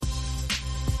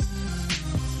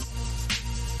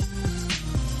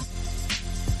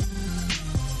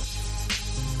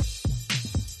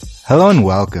Hello and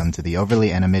welcome to the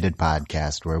Overly Animated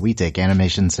Podcast, where we take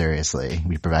animation seriously.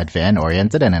 We provide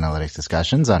fan-oriented and analytics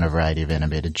discussions on a variety of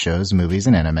animated shows, movies,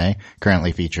 and anime,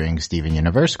 currently featuring Steven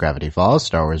Universe, Gravity Falls,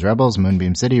 Star Wars Rebels,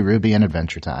 Moonbeam City, Ruby, and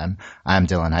Adventure Time. I'm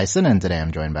Dylan Heisen, and today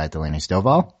I'm joined by Delaney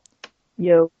Stovall.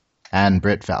 Yo. And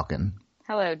Britt Falcon.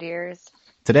 Hello, dears.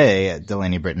 Today,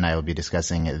 Delaney, Britt, and I will be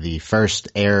discussing the first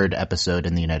aired episode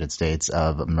in the United States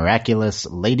of Miraculous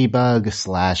Ladybug /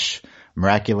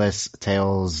 Miraculous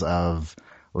Tales of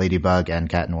Ladybug and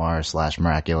Cat Noir /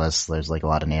 Miraculous. There's like a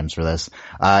lot of names for this.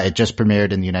 It just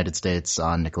premiered in the United States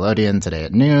on Nickelodeon today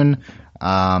at noon.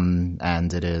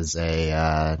 And it is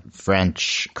a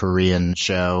French-Korean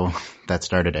show that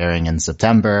started airing in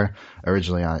September,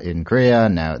 originally in Korea,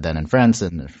 then in France,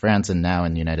 and now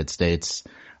in the United States.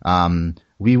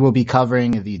 We will be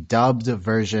covering the dubbed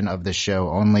version of the show,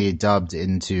 only dubbed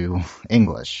into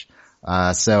English.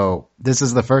 So this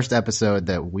is the first episode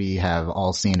that we have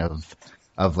all seen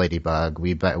of Ladybug.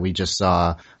 We just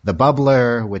saw The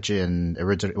Bubbler, which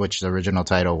the original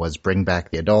title was Bring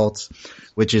Back the Adults,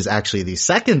 which is actually the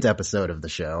second episode of the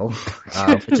show,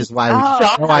 which is why we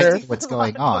have no idea what's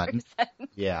going on.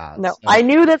 Yeah. No, so. I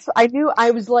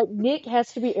was like, Nick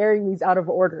has to be airing these out of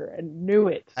order, and knew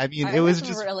it. I mean, it was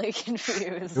just really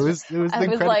confused. It was I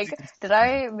was like, did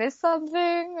I miss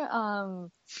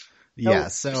something? Yeah,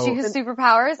 so she has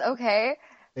superpowers. Okay,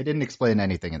 they didn't explain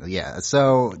anything. Yeah,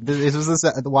 so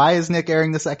why is Nick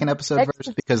airing the second episode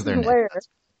first? Because they're Nick.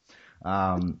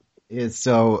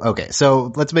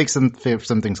 So let's make some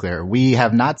things clear. We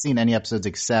have not seen any episodes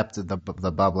except the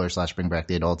Bubbler / Bring Back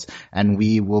the Adults, and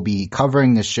we will be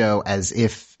covering the show as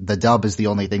if the dub is the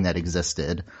only thing that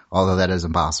existed, although that is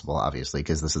impossible, obviously,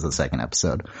 because this is the second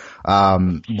episode.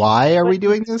 Why are we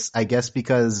doing this? I guess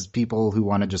because people who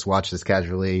want to just watch this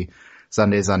casually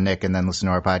Sundays on Nick and then listen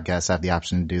to our podcast have the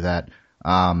option to do that.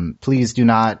 Please do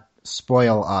not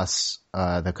spoil us,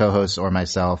 the co-hosts or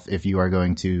myself, if you are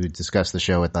going to discuss the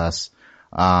show with us.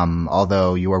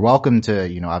 Although you are welcome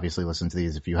to, obviously listen to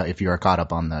these if you are caught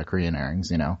up on the Korean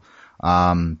airings,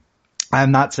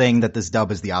 I'm not saying that this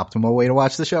dub is the optimal way to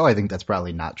watch the show. I think that's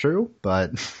probably not true,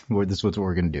 but this is what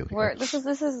we're going to do here. This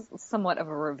is somewhat of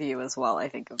a review as well, I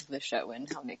think, of the show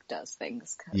and how Nick does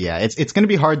things. Yeah, it's going to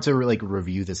be hard to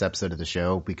review this episode of the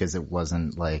show because it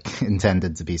wasn't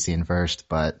intended to be seen first,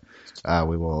 but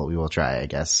we will try, I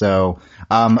guess. So,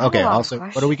 okay. Also,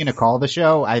 what are we going to call the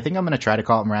show? I think I'm going to try to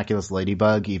call it Miraculous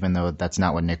Ladybug, even though that's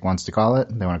not what Nick wants to call it.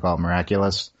 They want to call it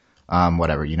Miraculous.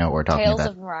 Whatever, what we're talking Tales about.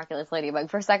 Tales of Miraculous Ladybug.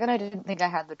 For a second, I didn't think I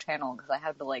had the channel because I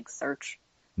had to search.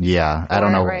 Yeah, I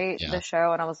don't know. The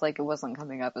show, and I was like, it wasn't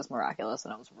coming up as Miraculous,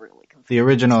 and I was really confused. The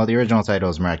original title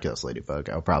is Miraculous Ladybug.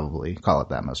 I'll probably call it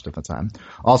that most of the time.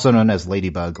 Also known as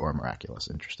Ladybug or Miraculous.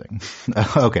 Interesting.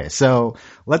 Okay, so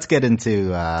let's get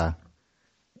into.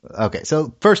 Okay,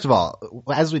 so first of all,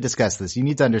 as we discuss this, you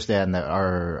need to understand that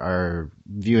our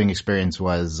viewing experience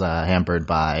was hampered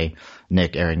by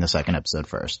Nick airing the second episode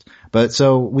first. But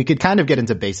so we could kind of get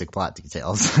into basic plot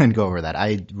details and go over that.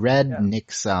 I read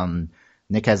Nick's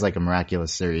Nick has a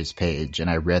Miraculous series page, and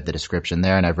I read the description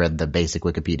there, and I've read the basic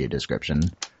Wikipedia description.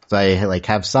 So I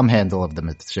have some handle of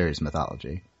the series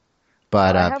mythology.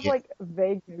 But I have a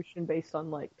vague notion based on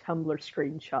Tumblr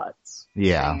screenshots.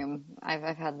 Yeah. Same. I've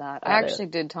had that. I actually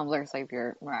did Tumblr save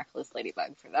your Miraculous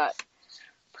Ladybug for that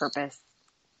purpose.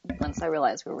 Once I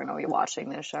realized we were going to be watching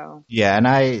this show. Yeah, and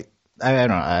I don't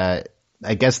know.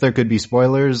 I guess there could be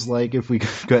spoilers, if we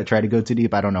try to go too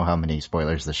deep. I don't know how many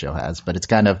spoilers the show has, but it's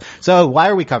kind of... So why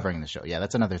are we covering the show? Yeah,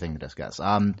 that's another thing to discuss.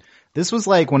 This was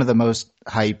one of the most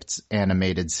hyped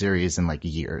animated series in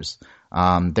years.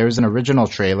 There was an original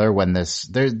trailer when this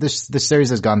series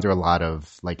has gone through a lot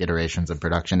of iterations of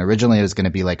production. Originally it was going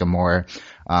to be a more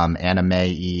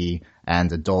anime-y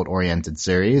and adult-oriented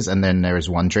series, and then there was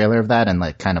one trailer of that and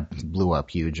kind of blew up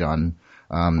huge on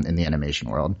in the animation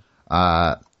world.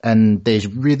 And they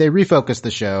refocused the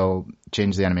show,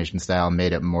 changed the animation style,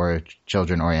 made it more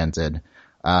children-oriented.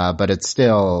 But it's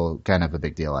still kind of a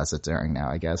big deal as it's airing now,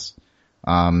 I guess.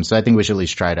 So I think we should at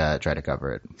least try to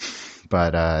cover it.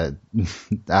 But I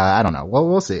don't know. Well,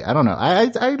 we'll see. I don't know. I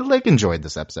enjoyed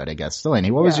this episide, I guess. Delaney,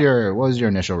 what was your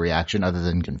initial reaction other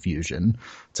than confusion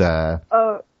to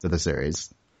the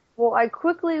series? Well, I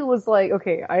quickly was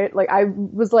okay,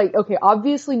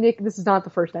 obviously, Nick, this is not the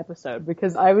first episode,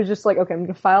 because I was just okay, I'm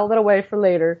gonna file that away for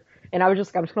later, and I'm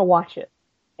just gonna watch it.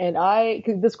 And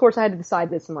cause this course I had to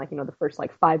decide this in the first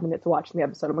 5 minutes of watching the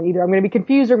episode. I'm either I'm gonna be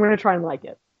confused or I'm gonna try and like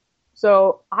it.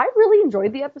 So I really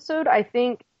enjoyed the episode. I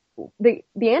think the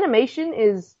animation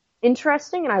is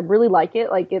interesting and I really like it.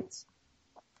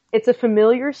 It's a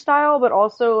familiar style, but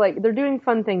also they're doing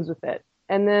fun things with it.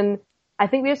 And then I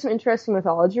think we have some interesting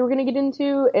mythology we're going to get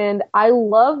into, and I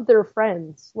love their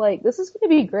friends. Like, this is going to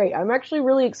be great. I'm actually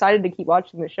really excited to keep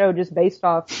watching the show just based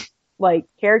off, like,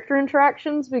 character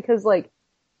interactions, because, like,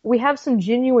 we have some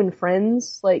genuine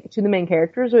friends, like, to the main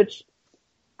characters, which,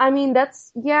 I mean,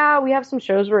 we have some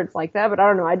shows where it's like that, but I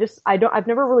don't know. I've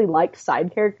never really liked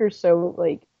side characters so,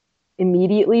 like,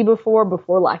 immediately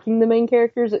before lacking the main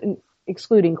characters,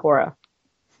 excluding Korra.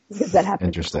 Because that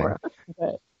happened to Korra.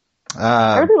 But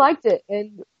I really liked it,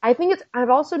 and I think I've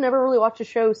also never really watched a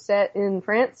show set in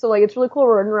France, so like it's really cool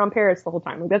running around Paris the whole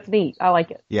time. Like that's neat. I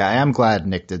like it. Yeah, I am glad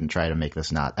Nick didn't try to make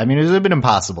this not. I mean, it would have been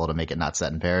impossible to make it not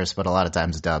set in Paris, but a lot of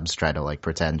times dubs try to like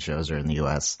pretend shows are in the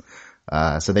U.S.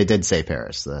 So they did say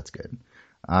Paris, so that's good.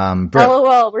 Britt,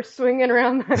 LOL, we're swinging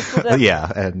around that.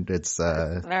 Yeah, and it's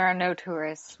there are no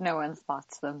tourists. No one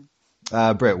spots them.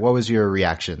 Britt, what was your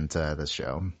reaction to this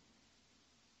show?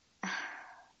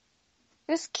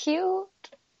 It was cute.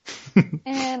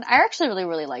 And I actually really,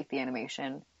 really like the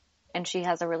animation. And she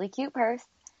has a really cute purse.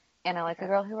 And I like a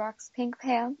girl who rocks pink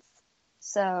pants.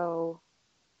 So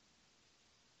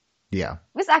yeah. It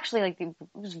was actually it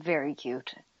was very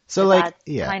cute. So but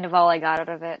that's kind of all I got out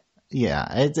of it. Yeah,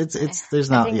 it's there's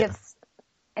not I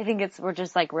think we're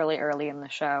just like really early in the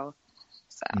show.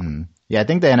 So yeah, I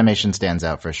think the animation stands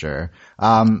out for sure.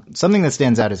 Something that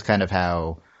stands out is kind of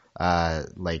how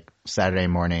like Saturday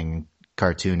morning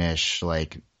cartoonish,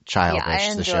 like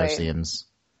childish the show seems.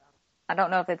 I don't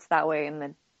know if it's that way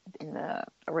in the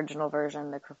original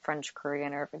version, the French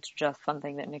Korean, or if it's just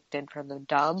something that Nick did for the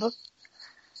dub.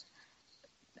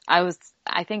 I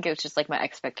think it was just like my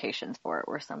expectations for it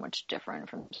were so much different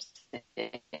from just I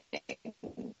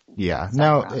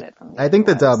think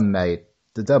the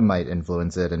dub might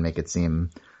influence it and make it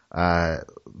seem a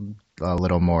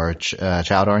little more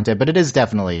child oriented, but it is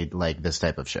definitely like this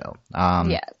type of show.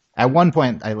 Yes. At one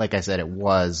point, like I said, it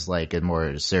was like a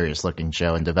more serious looking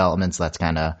show in development, so that's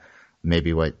kind of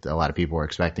maybe what a lot of people were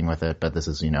expecting with it, but this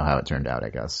is, how it turned out, I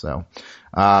guess. So,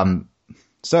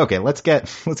 okay, let's get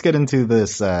into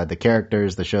this, the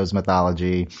characters, the show's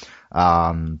mythology.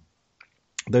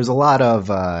 There's a lot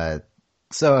of,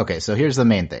 so here's the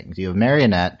main thing. You have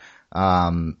Marionette,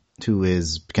 who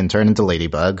can turn into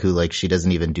Ladybug, who she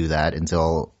doesn't even do that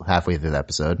until halfway through the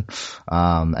episode.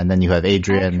 And then you have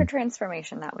Adrian. Her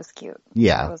transformation, that was cute.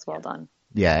 Yeah. That was well done.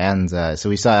 Yeah, and so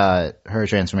we saw her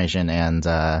transformation and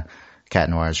Cat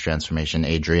Noir's transformation,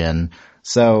 Adrian.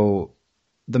 So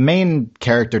the main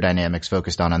character dynamics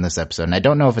focused on this episode, and I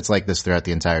don't know if it's like this throughout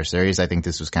the entire series. I think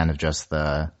this was kind of just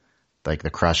the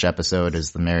crush episode,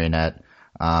 is the Marionette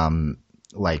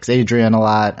likes Adrian a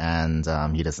lot, and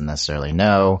he doesn't necessarily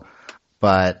know.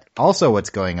 But also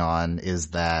what's going on is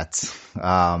that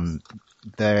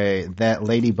that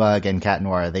Ladybug and Cat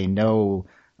Noir, they know,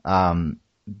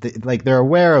 they're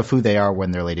aware of who they are when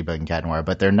they're Ladybug and Cat Noir,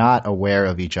 but they're not aware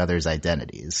of each other's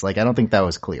identities. I don't think that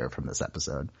was clear from this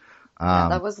episode. Yeah,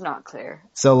 that was not clear.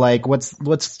 So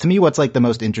what's to me, what's the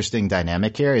most interesting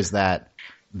dynamic here is that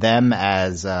them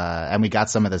as, and we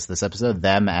got some of this episode,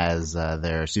 them as,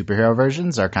 their superhero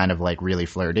versions are kind of really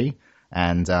flirty.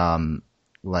 And,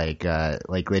 like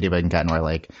Ladybug and Cat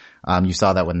Noir, you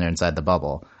saw that when they're inside the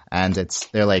bubble. And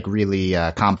they're really,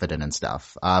 confident and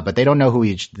stuff. But they don't know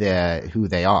who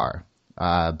they are.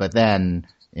 But then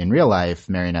in real life,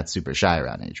 Marionette's super shy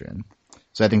around Adrian.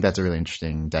 So I think that's a really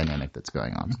interesting dynamic that's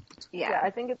going on. Yeah, I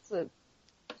think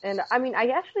and I mean, I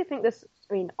actually think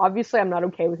obviously I'm not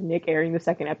okay with Nick airing the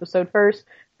second episode first,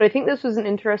 but I think this was an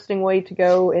interesting way to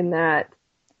go in that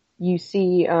you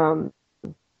see,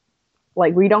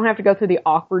 we don't have to go through the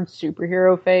awkward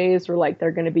superhero phase where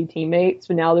they're going to be teammates,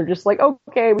 but now they're just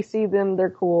okay, we see them, they're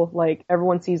cool,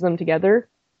 everyone sees them together.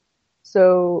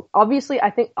 So obviously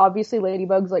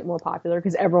Ladybug's more popular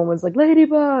because everyone was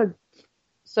Ladybug.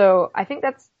 So I think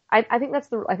that's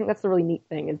the really neat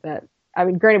thing is that,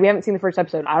 granted, we haven't seen the first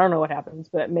episode. I don't know what happens,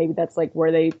 but maybe that's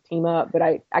where they team up. But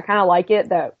I kind of like it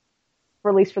that,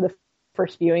 at least for the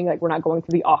first viewing, we're not going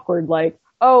through the awkward,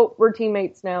 oh, we're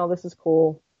teammates now. This is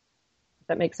cool. If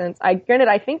that makes sense. Granted,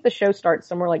 I think the show starts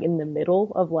somewhere in the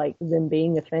middle of them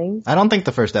being a thing. I don't think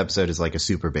the first episode is a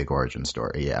super big origin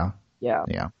story. Yeah. Yeah.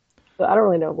 Yeah. So I don't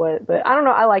really know but I don't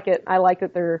know. I like it. I like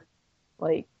that they're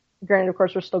granted, of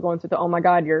course, we're still going through the, oh my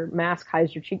god, your mask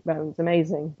hides your cheekbones.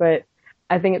 Amazing. But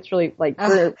I think it's really,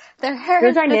 their hair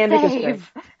is dynamic the is same. great.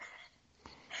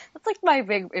 That's my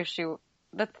big issue.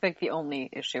 That's the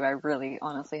only issue I really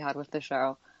honestly had with the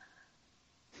show.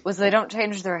 Was they don't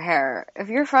change their hair. If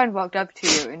your friend walked up to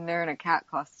you and they're in a cat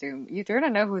costume, you're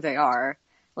gonna know who they are.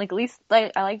 At least,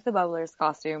 I like the Bubbler's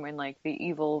costume and the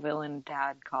evil villain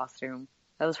dad costume.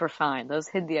 Those were fine. Those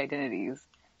hid the identities.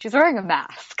 She's wearing a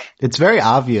mask. It's very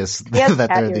obvious has that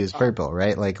cat they're ears these on. people,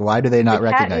 right? Like, why do they not The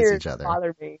cat recognize ears each other?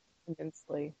 bother me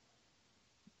immensely.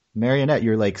 Marionette,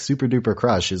 your like super duper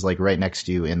crush is like right next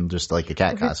to you in just like a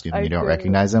cat costume, and you don't do.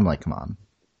 recognize him. Like, come on.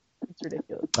 It's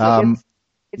ridiculous.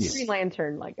 It's yeah. Green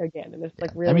Lantern, like, again, and it's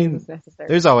like I really mean, is necessary.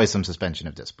 There's always some suspension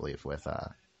of disbelief with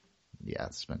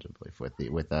suspension of belief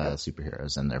with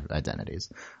superheroes and their identities.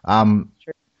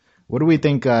 Sure. What do we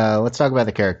think? Let's talk about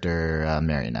the character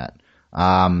Marionette.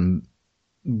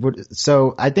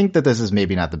 So I think that this is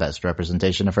maybe not the best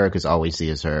representation of her because all we see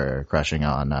is her crushing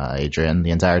on Adrian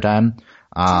the entire time.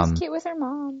 She's cute with her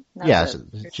mom.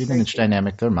 She's an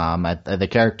dynamic with her mom. The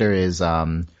character is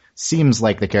seems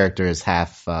like the character is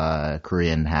half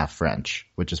Korean, half French,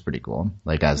 which is pretty cool.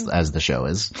 Like as the show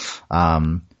is.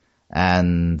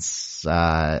 And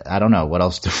I don't know what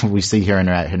else do we see here in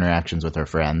her interactions with her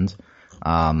friend.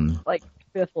 Like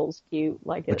Biffle's cute.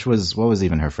 Like what was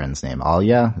even her friend's name?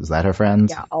 Alia? Is that her friend?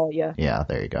 Yeah, Alia. Yeah,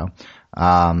 there you go.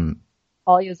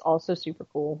 Alia's also super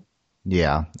cool.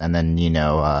 Yeah, and then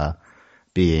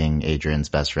being Adrian's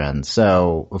best friend.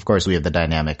 So of course we have the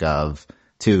dynamic of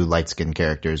two light-skinned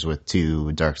characters with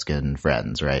two dark-skinned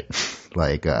friends, right?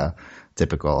 Like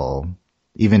typical.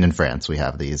 Even in France, we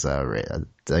have these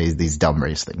dumb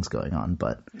race things going on,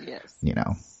 but yes.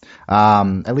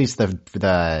 At least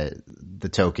the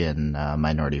token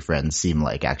minority friends seem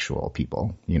like actual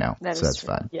people, so that's true.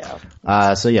 fun.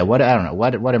 Yeah. So yeah, I don't know,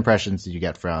 what impressions did you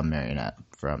get from Marionette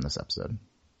from this episode?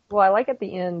 Well, I like at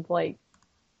the end, like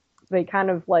they kind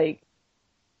of like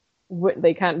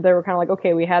they were kind of like,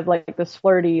 okay, we had like this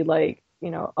flirty, like,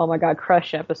 oh my god,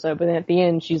 crush episode, but then at the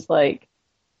end she's like,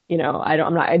 it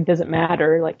doesn't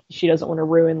matter. Like, she doesn't want to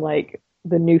ruin, like,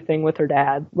 the new thing with his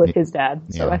dad.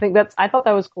 So Yeah. I thought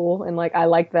that was cool. And, like, I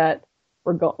like that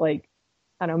I don't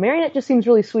know, Marionette just seems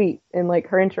really sweet. And, like,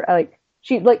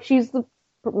 she's the,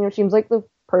 seems like the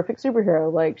perfect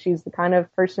superhero. Like, she's the kind of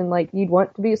person, like, you'd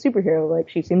want to be a superhero. Like,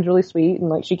 she seems really sweet and,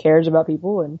 like, she cares about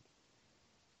people and.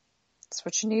 That's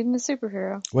what you need in a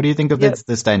superhero. What do you think of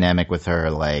this dynamic with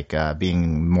her, like,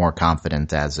 being more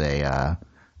confident as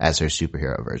her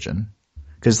superhero version?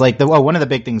 Because like one of the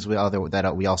big things we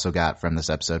also got from this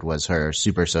episode was her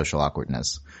super social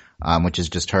awkwardness, which is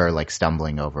just her like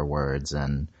stumbling over words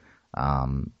and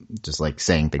just like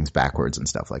saying things backwards and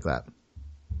stuff like that.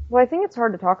 Well, I think it's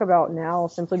hard to talk about now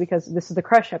simply because this is the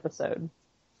crush episode.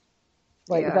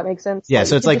 Like, does that make sense? Yeah,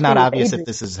 so it's like not obvious Adrian. if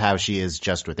this is how she is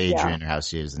just with Adrian or how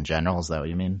she is in general. Is that what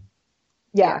you mean?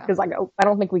 Yeah, because like I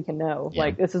don't think we can know. Yeah.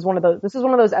 Like this is one of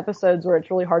those episodes where it's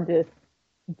really hard to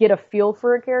get a feel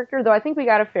for a character. Though I think we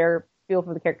got a fair feel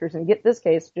for the characters, and this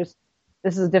case, this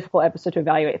is a difficult episode to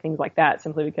evaluate things like that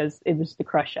simply because it was the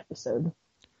crush episode.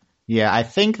 Yeah, I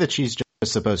think that she's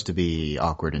just supposed to be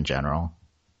awkward in general.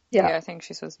 Yeah, I think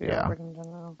she's supposed to be awkward in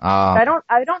general. I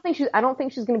don't think she's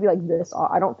going to be like this.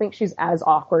 I don't think she's as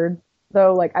awkward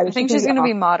though. Like I think she's going to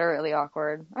be moderately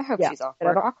awkward. I hope she's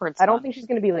awkward. I don't think she's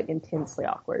going to be like intensely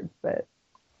awkward, but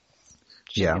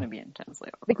she's going to be intensely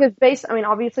awkward. Because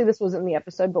obviously this wasn't in the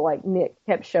episode, but like Nick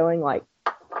kept showing like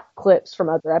clips from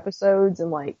other episodes,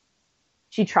 and like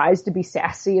she tries to be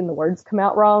sassy and the words come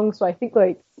out wrong. So I think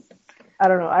like I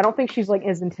don't know. I don't think she's like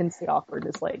as intensely awkward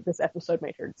as like this episode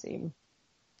made her seem.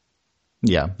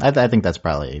 Yeah, I think that's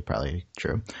probably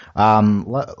true.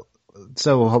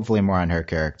 So hopefully more on her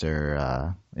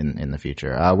character in the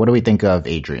future. What do we think of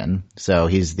Adrian? So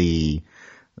he's the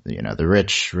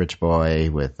rich boy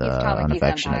with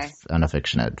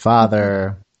unaffectionate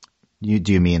father.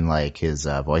 Do you mean like his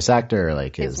voice actor or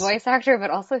like his voice actor,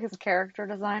 but also his character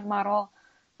design model?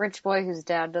 Rich boy whose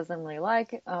dad doesn't really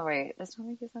like it. Oh wait, does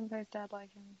Tomiki Senpai's dad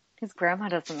like him? His grandma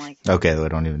doesn't like him. Okay, we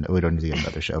don't need to get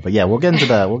another show. But yeah, we'll get into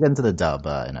the dub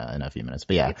in a few minutes.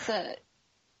 But yeah,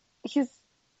 he's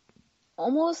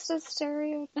almost a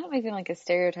stereotype, not even like a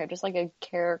stereotype, just like a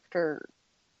character.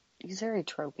 He's very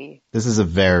tropey. This is a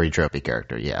very tropey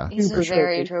character, yeah. He's a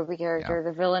very tropey character.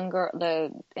 Yeah. The villain girl,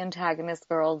 the antagonist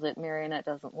girl that Marionette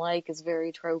doesn't like is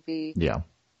very tropey. Yeah.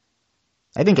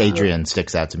 I think Adrian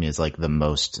sticks out to me as like the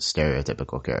most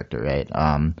stereotypical character, right?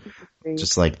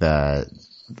 Just like the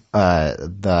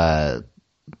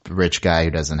rich guy who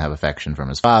doesn't have affection from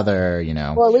his father,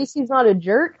 Well, at least he's not a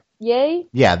jerk. Yay.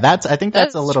 Yeah, I think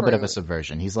that's a little bit of a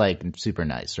subversion. He's like super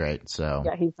nice, right? So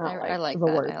yeah, he's not. I like that.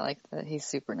 Word. I like that he's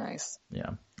super nice. Yeah.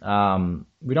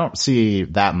 We don't see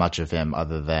that much of him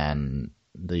other than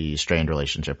the strained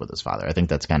relationship with his father. I think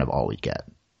that's kind of all we get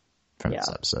from this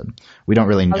episode. We don't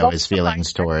really know his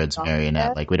feelings towards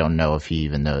Marionette. Like, we don't know if he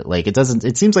even knows. Like,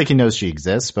 it seems like he knows she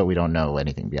exists, but we don't know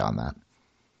anything beyond that.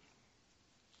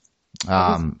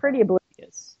 He's pretty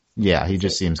oblivious. Yeah, he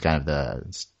just seems kind of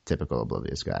the typical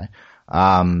oblivious guy.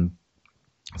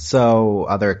 So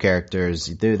other characters,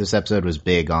 this episode was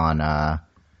big on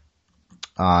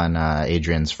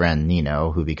Adrian's friend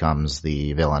Nino, who becomes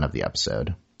the villain of the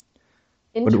episode.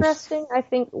 Interesting, I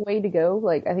think, way to go.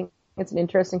 Like, I think it's an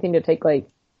interesting thing to take, like,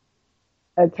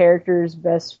 a character's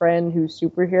best friend who's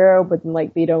superhero, but then,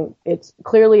 like, it's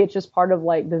just part of,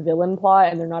 like, the villain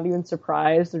plot, and they're not even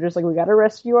surprised. They're just like, we gotta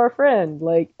rescue our friend.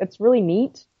 Like, it's really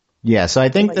neat. Yeah, so I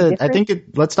think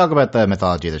let's talk about the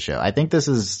mythology of the show. I think this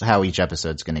is how each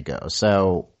episode's gonna go.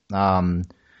 So,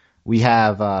 we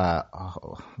have,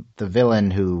 the villain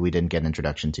who we didn't get an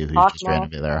introduction to, who's just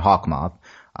randomly there, Hawkmoth.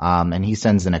 And he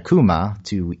sends an Akuma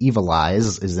to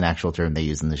evilize, is an actual term they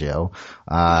use in the show.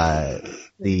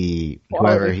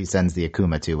 Whoever he sends the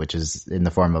Akuma to, which is in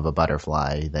the form of a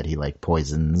butterfly that he like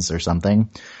poisons or something.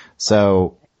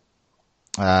 So,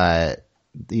 the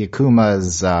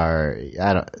Akumas are,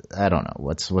 I don't know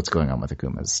what's going on with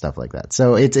Akumas, stuff like that.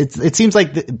 So it seems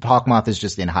like Hawkmoth is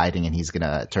just in hiding and he's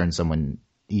gonna turn someone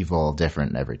evil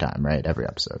different every time, right? Every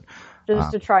episode.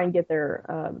 Just to try and get their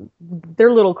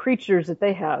little creatures that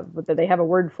they have, but that they have a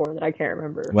word for that I can't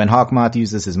remember. When Hawkmoth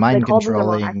uses his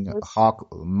mind-controlling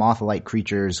moth-like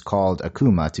creatures called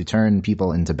Akuma to turn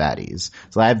people into baddies.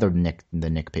 So I have the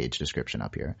Nick Page description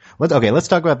up here. Let's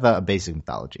talk about the basic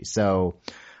mythology. So,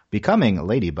 becoming a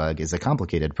ladybug is a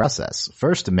complicated process.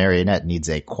 First, Marionette needs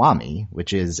a Kwami,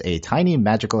 which is a tiny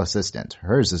magical assistant.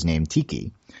 Hers is named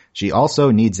Tiki. She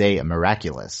also needs a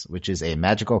Miraculous, which is a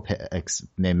magical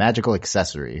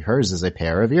accessory. Hers is a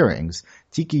pair of earrings.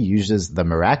 Tiki uses the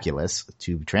Miraculous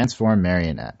to transform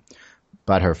Marionette.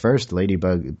 But her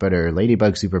ladybug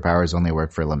superpowers only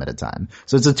work for a limited time.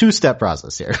 So it's a two-step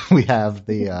process here. We have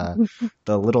the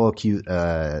little cute,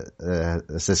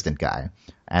 assistant guy.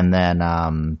 And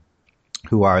then,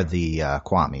 who are the,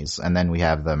 Kwamis. And then we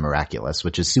have the Miraculous,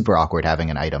 which is super awkward having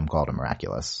an item called a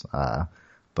Miraculous.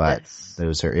 But yes.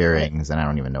 Those are earrings, and I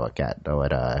don't even know what Cat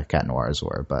Noir's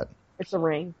were, but. It's a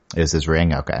ring. It's his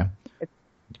ring? Okay.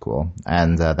 Cool.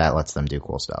 And, that lets them do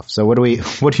cool stuff. So what do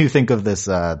you think of this,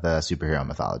 the superhero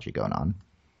mythology going on?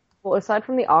 Well, aside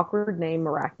from the awkward name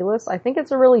Miraculous, I think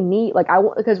it's a really neat,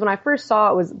 because when I first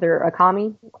saw it, was there a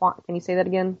Kami? Can you say that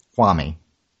again? Kwami.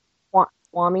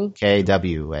 Kwami?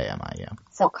 Kwami, yeah.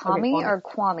 So Kami or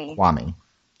Kwami?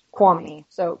 Kwami.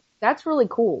 So that's really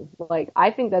cool. Like,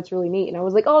 I think that's really neat. And I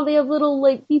was like, oh, they have a little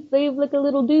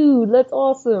dude. That's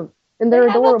awesome. And they're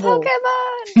adorable. Have a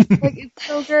Pokemon! Like, it's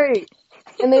so great.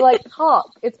 And they like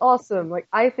talk. It's awesome. Like,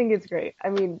 I think it's great. I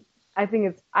mean, I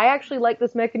actually like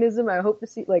this mechanism. I hope to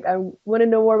see, I want to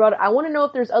know more about it. I want to know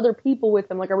if there's other people with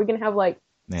them. Like, are we going to have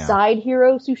side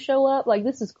heroes who show up? Like,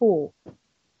 this is cool.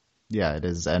 Yeah, it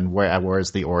is. And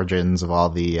where's the origins of all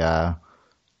the,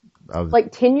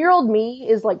 10-year-old me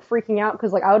is freaking out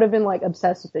because I would have been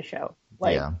obsessed with the show.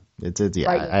 I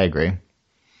agree.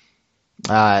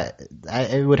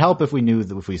 It would help if we knew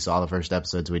if we saw the first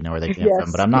episodes, we'd know where they came from,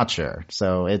 but I'm not sure.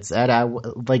 So it's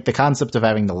the concept of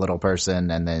having the little person,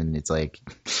 and then it's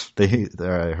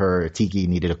her Tiki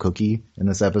needed a cookie in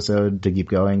this episode to keep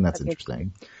going. That's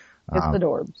interesting. It's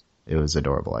adorbs. It was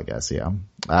adorable, I guess. Yeah.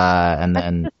 And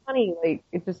then it's just funny.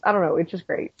 It's just, I don't know. It's just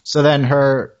great. So then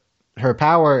her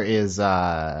power is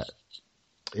what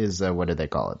do they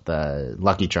call it? The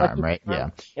Lucky Charm, right?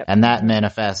 Yeah. Yep. And that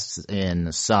manifests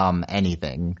in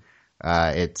anything.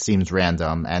 It seems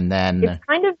random. And then it's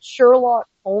kind of Sherlock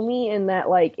Holmes in that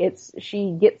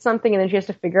she gets something and then she has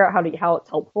to figure out how it's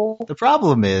helpful. The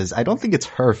problem is I don't think it's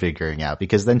her figuring out,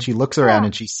 because then she looks around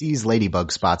and she sees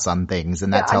ladybug spots on things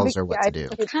and that tells her what to do.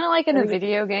 It's kind of like in a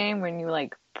video game when you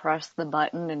press the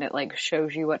button and it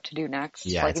shows you what to do next.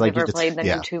 Yeah, it's you've never played the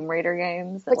new Tomb Raider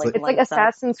games. It's like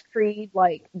Assassin's Creed,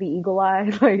 the Eagle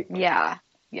Eye. Yeah.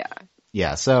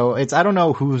 Yeah, so I don't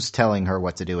know who's telling her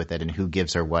what to do with it and who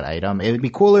gives her what item. It would be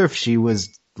cooler if she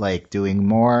was doing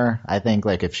more. I think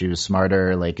if she was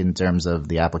smarter in terms of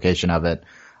the application of it.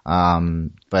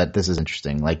 But this is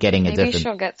interesting. Getting a different. Maybe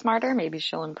she'll get smarter. Maybe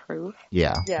she'll improve.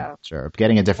 Yeah. Sure.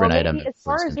 Getting a different item. As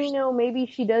far as we know, maybe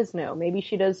she does know. Maybe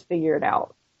she does figure it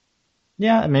out.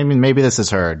 Yeah, maybe this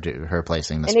is her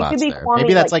placing the and spots there. Kwami,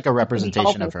 maybe that's a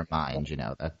representation of her mind.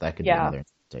 That could be another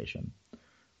interpretation.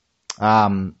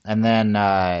 And then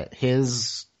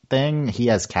his thing, he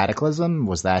has Cataclysm.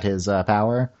 Was that his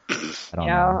power? I don't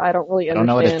know. I don't really understand. I don't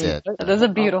know what it did. There's a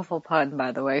beautiful pun,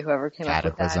 by the way, whoever came up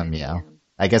with that. Cataclysm, yeah.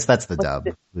 I guess that's the dub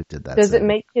who did that. Does it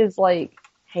make his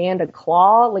hand a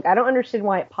claw? I don't understand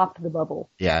why it popped the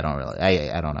bubble. Yeah, I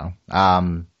don't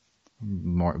know.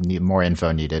 more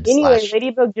info needed. Anyway,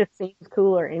 Ladybug just seems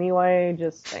cooler anyway,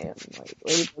 just saying. Like,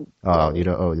 Ladybug,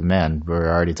 oh man, we're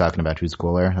already talking about who's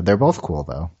cooler. They're both cool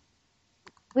though.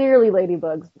 clearly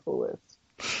Ladybug's the coolest.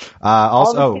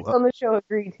 Also, all the kids on the show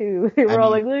agree too. They were all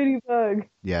like Ladybug.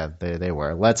 Yeah, they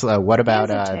were. Let's. What about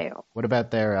their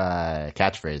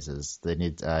catchphrases? They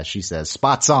need. She says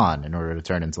 "spots on" in order to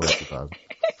turn into Ladybug.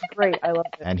 Great, I love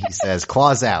it. And he says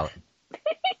 "claws out."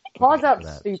 Claws out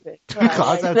stupid.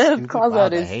 Claws out stupid. Claws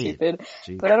out is stupid.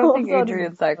 Jeez. But I don't think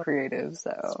Adrian's that creative.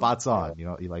 So spots on.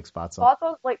 You like spots on. Spots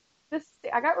on, like this.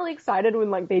 I got really excited when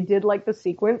like they did like the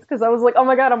sequence because I was like, oh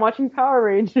my god, I'm watching Power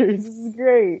Rangers. This is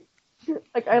great.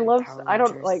 Like I love this kind of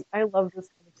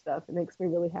stuff. It makes me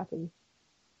really happy.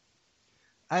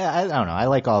 I don't know. I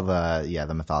like all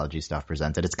the mythology stuff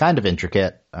presented. It's kind of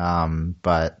intricate,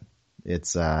 but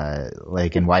it's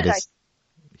like, and why does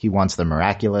he wants the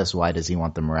miraculous? Why does he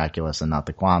want the miraculous and not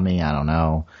the Kwame? I don't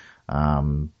know.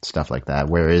 Stuff like that.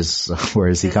 Where is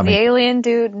he coming? The alien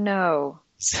dude? No.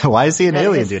 So why is he an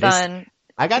alien dude? Son.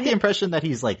 I got the impression that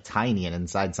he's like tiny and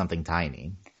inside something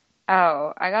tiny.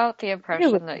 Oh, I got the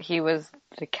impression that he was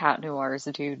the Cat Noir's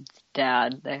dude's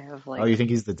dad. They have like. Oh, you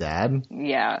think he's the dad?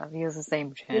 Yeah, he has the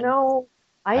same chin. You know,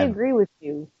 I agree with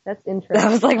you. That's interesting.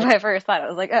 That was like my first thought. I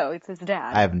was like, oh, it's his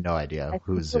dad. I have no idea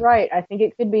who's it. Right. I think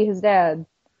it could be his dad.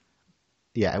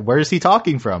 Yeah, where is he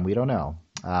talking from? We don't know.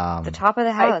 The top of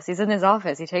the house. He's in his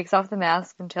office. He takes off the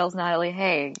mask and tells Natalie,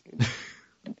 hey,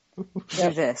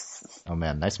 do this. Oh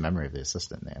man, nice memory of the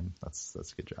assistant name. That's a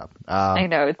good job. I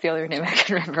know, it's the only name I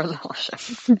can remember of the whole show.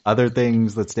 Other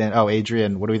things that stand. Oh,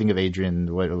 Adrian. What do we think of Adrian?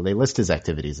 They list his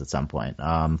activities at some point.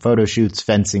 Photo shoots,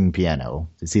 fencing, piano.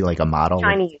 Is he like a model?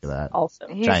 Chinese also.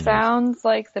 He sounds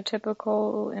like the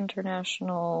typical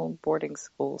international boarding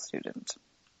school student.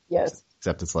 Yes.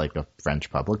 Except it's like a French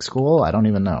public school. I don't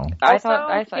even know.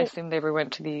 I assumed they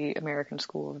went to the American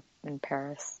school in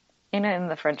Paris.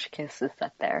 And the French kiss is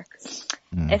set there.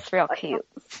 It's real cute.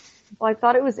 Well, I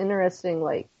thought it was interesting,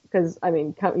 like, because, I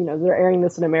mean, you know, they're airing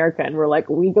this in America, and we're like,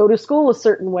 we go to school a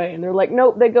certain way, and they're like,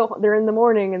 nope, they're in the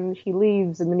morning, and he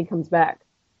leaves, and then he comes back.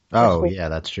 Oh, yeah,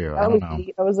 that's true. I don't know.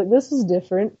 I was like, this is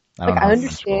different. I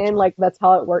understand, like, that's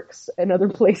how it works in other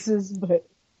places, but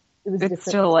it was different. It's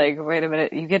still like, wait a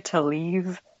minute, you get to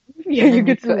leave? Yeah, you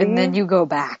get to leave. And then you go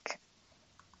back.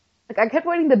 Like, I kept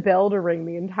waiting the bell to ring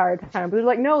the entire time, but they're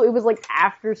like, no, it was like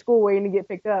after school waiting to get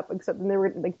picked up, except then they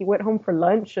were like, he went home for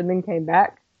lunch and then came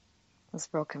back. I was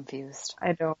real confused.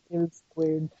 It was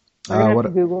weird. I'm gonna have to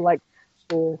Google like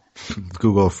school.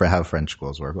 Google for how French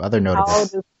schools work. Other notable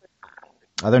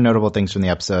things from the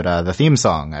episode. The theme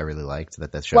song I really liked.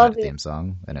 That show had a theme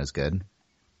song and it was good.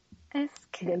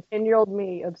 Again, 10-year-old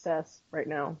me obsessed right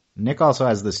now. Nick also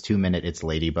has this 2-minute It's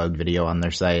Ladybug video on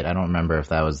their site. I don't remember if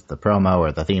that was the promo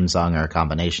or the theme song or a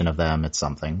combination of them. It's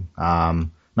something. Might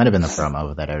have been the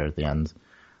promo that aired at the end.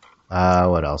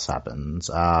 What else happens?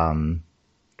 Okay,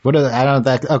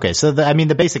 so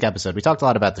the basic episode. We talked a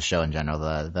lot about the show in general.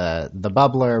 The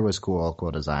bubbler was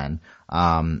cool design.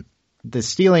 The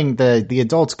stealing, the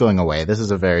adults going away. This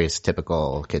is a very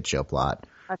typical kid show plot.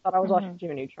 I thought I was watching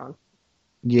Jimmy Neutron.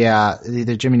 Yeah,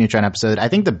 the Jimmy Neutron episode. I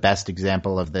think the best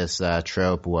example of this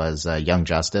trope was Young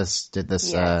Justice did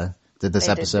this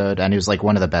episode, and it was like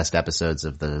one of the best episodes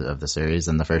of the series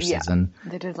in the first season.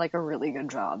 They did like a really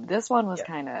good job. This one was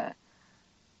kind of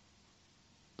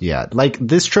like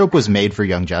this trope was made for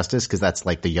Young Justice because that's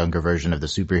like the younger version of the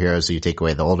superheroes. So you take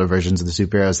away the older versions of the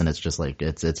superheroes, and it's just like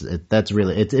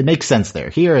it makes sense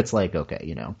there. Here, it's like okay,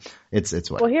 you know, it's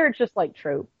what. Well, here it's just like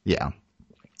trope. Yeah,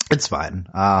 it's fine.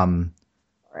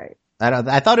 Right.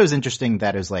 I thought it was interesting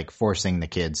that it was like forcing the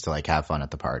kids to like have fun at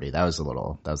the party. That was a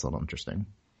little interesting.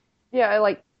 Yeah, I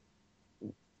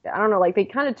don't know, like they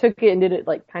kind of took it and did it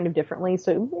like kind of differently,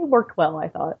 so it worked well, I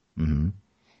thought.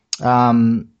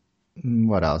 Mm-hmm.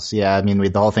 What else? Yeah, I mean,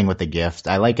 the whole thing with the gift.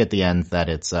 I like at the end that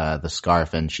it's the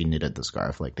scarf and she needed the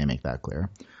scarf. Like they make that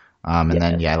clear.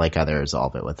 Then I like how they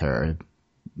resolve it with her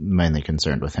mainly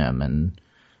concerned with him and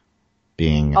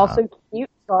being also cute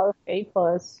scarf, A+.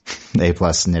 A+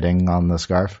 knitting on the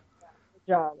scarf.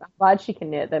 Good job. I'm glad she can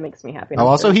knit. That makes me happy. Oh,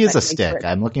 also he has a stick.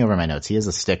 I'm looking over my notes. He has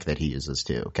a stick that he uses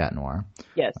too, Cat Noir.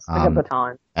 Yes, like a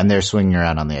baton. And they're swinging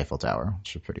around on the Eiffel Tower,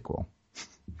 which is pretty cool.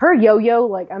 Her yo-yo,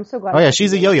 like, I'm so glad. Oh yeah,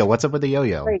 she's a yo-yo. What's up with the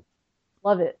yo-yo? Great.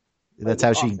 Love it. That's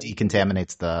how she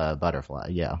decontaminates the butterfly.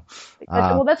 Yeah.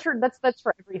 Well, that's for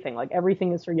everything. Like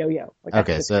everything is for yo-yo. Like,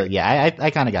 okay, so yeah,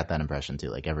 I kind of got that impression too.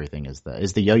 Like everything is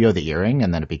the yo-yo the earring,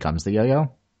 and then it becomes the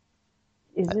yo-yo.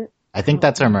 Is it? I think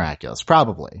that's her miraculous.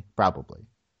 Probably,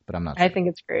 but I'm not sure. I think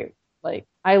it's great. Like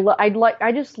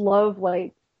I just love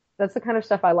like that's the kind of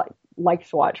stuff I like liked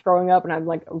to watch growing up, and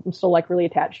I'm still like really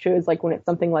attached to, is like when it's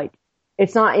something like,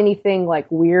 it's not anything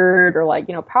like weird or like,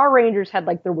 Power Rangers had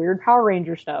like their weird Power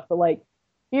Ranger stuff, but like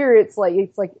here it's like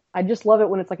I just love it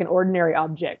when it's like an ordinary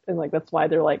object, and like that's why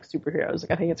they're like superheroes.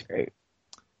 Like I think it's great.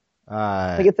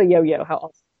 Like it's a yo-yo. How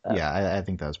awesome. Yeah, I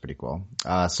think that was pretty cool.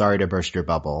 Sorry to burst your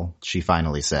bubble. She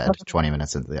finally said 20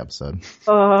 minutes into the episode.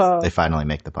 They finally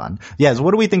make the pun. Yes. What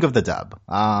do we think of the dub?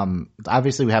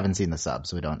 Obviously we haven't seen the sub,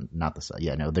 so we don't, not the sub.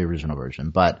 Yeah, no, the original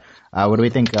version. But, what do we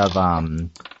think of,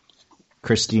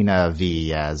 Christina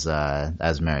V as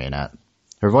Marionette?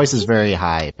 Her voice is very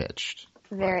high pitched.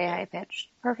 Very high pitched.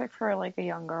 Perfect for like a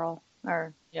young girl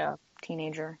or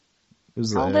teenager.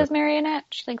 How old is Marionette?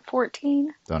 She's like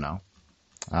 14. Don't know.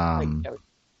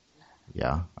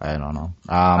 Yeah, I don't know.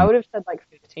 I would have said like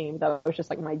 15. That was just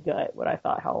like my gut, what I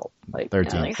thought. How like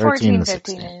 13, like 14 14,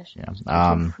 to 15-ish.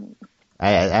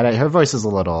 Yeah. Her voice is a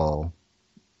little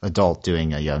adult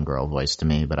doing a young girl voice to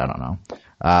me, but I don't know.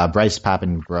 Bryce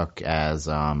Papenbrook as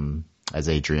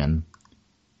Adrian.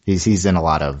 He's in a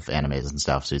lot of animes and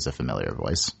stuff, so he's a familiar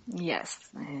voice. Yes.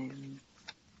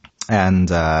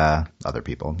 And other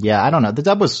people. Yeah, I don't know. The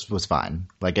dub was fine.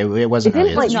 Like it wasn't didn't,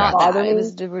 really like, distracting. bother me. It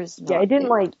was it didn't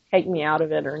like take me out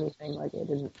of it or anything. Like it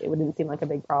didn't seem like a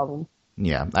big problem.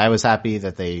 Yeah, I was happy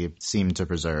that they seemed to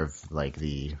preserve like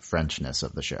the Frenchness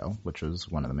of the show, which was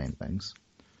one of the main things.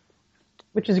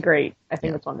 Which is great. I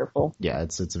think it's wonderful. Yeah,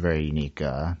 it's a very unique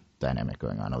dynamic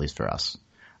going on, at least for us.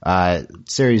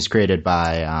 Series created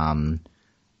by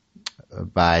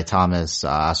Thomas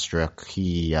Ostruck.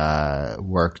 He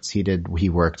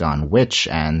worked on Witch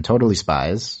and Totally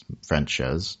Spies, French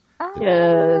shows. Oh,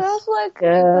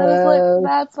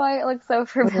 that's why it looks so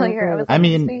familiar. Like,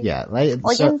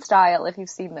 in style. If you've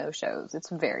seen those shows, it's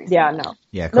very similar.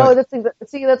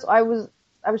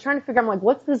 I was trying to figure out, I'm like,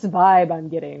 what's this vibe I'm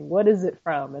getting? What is it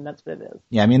from? And that's what it is.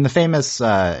 Yeah, I mean, the famous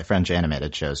French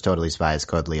animated shows, Totally Spies,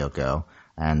 Code Lyoko,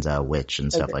 and Witch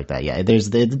and stuff like that. Yeah,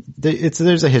 there's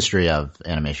a history of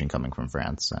animation coming from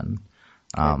France, and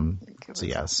watch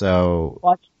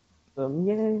them.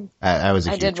 Yay! I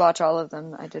did watch all of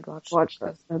them. I did watch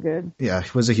them. So good. Yeah, I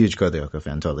was a huge Code Lyoko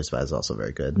fan. Totally Spies is also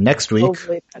very good. Next week,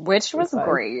 Witch was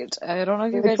great. I don't know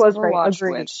if you guys ever watched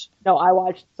Witch. No, I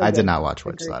watched. I did not watch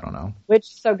Witch, so I don't know. Witch,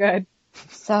 so good.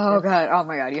 So good. Oh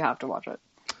my god, you have to watch it.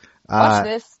 Watch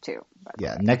this too.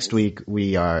 Yeah, next week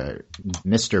we are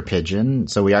Mr. Pigeon,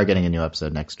 so we are getting a new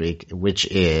episode next week, which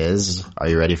is, are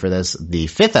you ready for this? The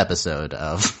 5th episode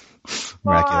of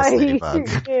Miraculous Ladybug.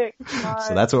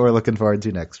 So that's what we're looking forward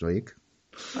to next week.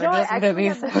 We're just gonna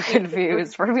be so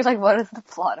confused. We're gonna be like, what is the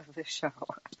plot of this show?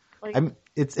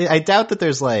 I doubt that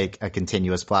there's like a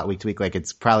continuous plot week to week. Like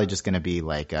it's probably just going to be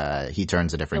like he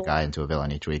turns a different guy into a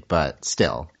villain each week. But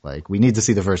still, like we need to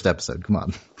see the first episode. Come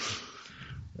on.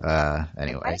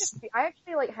 Anyways, I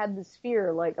actually like had this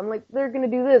fear. Like I'm like they're going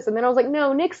to do this, and then I was like,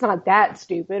 no, Nick's not that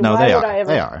stupid. No, Why they would are. I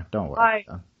ever... They are. Don't worry.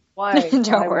 Why?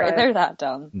 Don't worry. They're that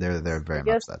dumb. They're very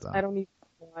much that dumb. I don't even.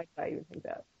 Why did I even think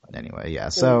that? Anyway, yeah.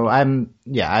 So I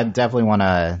definitely want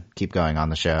to keep going on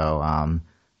the show.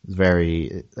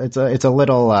 It's a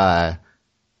little,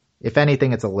 if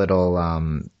anything, it's a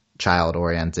little, child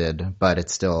oriented, but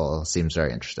it still seems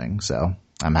very interesting. So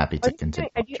I'm happy to continue.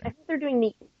 I think they're doing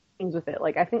neat things with it.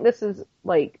 Like, I think this is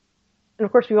like, and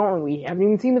of course we haven't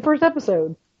even seen the first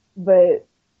episode, but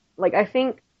like, I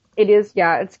think it is,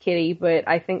 it's kiddie, but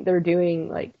I think they're doing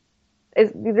like,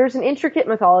 there's an intricate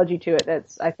mythology to it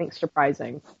that's, I think,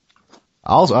 surprising.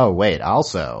 Also,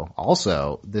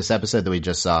 this episode that we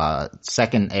just saw,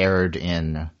 second aired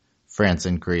in France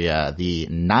and Korea, the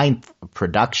 9th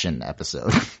production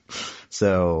episode.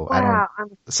 So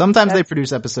sometimes they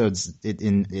produce episodes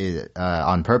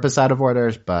on purpose out of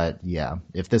order, but yeah,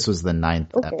 if this was the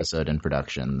 9th episode in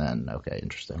production, then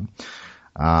interesting.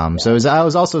 So I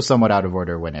was also somewhat out of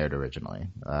order when aired originally,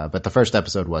 but the first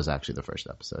episode was actually the first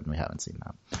episode, and we haven't seen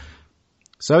that.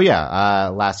 So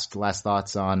last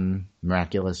thoughts on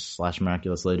Miraculous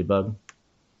Ladybug.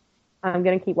 I'm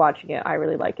gonna keep watching it. I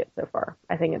really like it so far.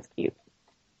 I think it's cute.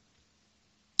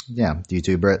 Yeah, do you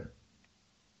too, Britt?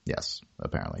 Yes,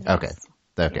 apparently. Yes.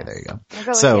 Okay, there you go.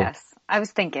 Yes, I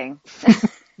was thinking.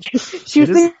 She was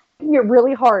thinking it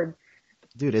really hard.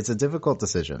 Dude, it's a difficult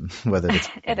decision whether it's.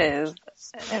 It is.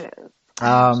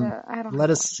 Let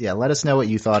us know what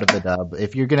you thought of the dub.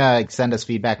 If you're gonna send us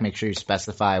feedback, make sure you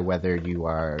specify whether you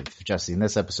are just seeing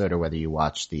this episode or whether you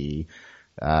watch the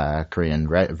Korean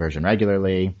version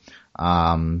regularly.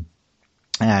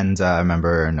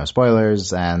 Remember, no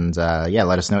spoilers. And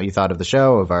let us know what you thought of the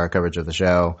show, of our coverage of the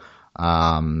show.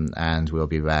 And we'll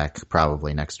be back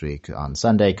probably next week on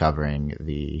Sunday covering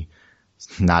the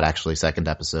not actually second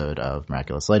episode of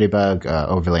Miraculous Ladybug.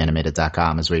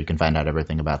 Overlyanimated.com is where you can find out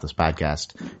everything about this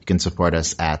podcast. You can support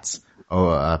us at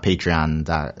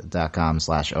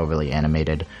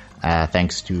patreon.com/overlyanimated.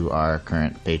 Thanks to our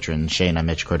current patrons, Shayna,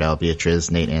 Mitch, Cordell,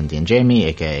 Beatriz, Nate, Andy, and Jamie,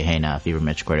 aka Hannah, Fever,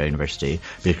 Mitch, Cordell University,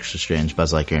 Beatrice Strange,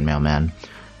 Buzz Lightyear, and Mailman.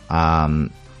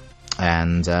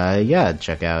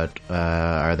 Check out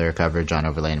our other coverage on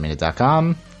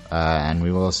overlyanimated.com. And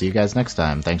we will see you guys next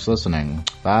time. Thanks for listening.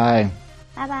 Bye.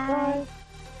 Bye-bye.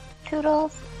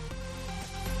 Toodles.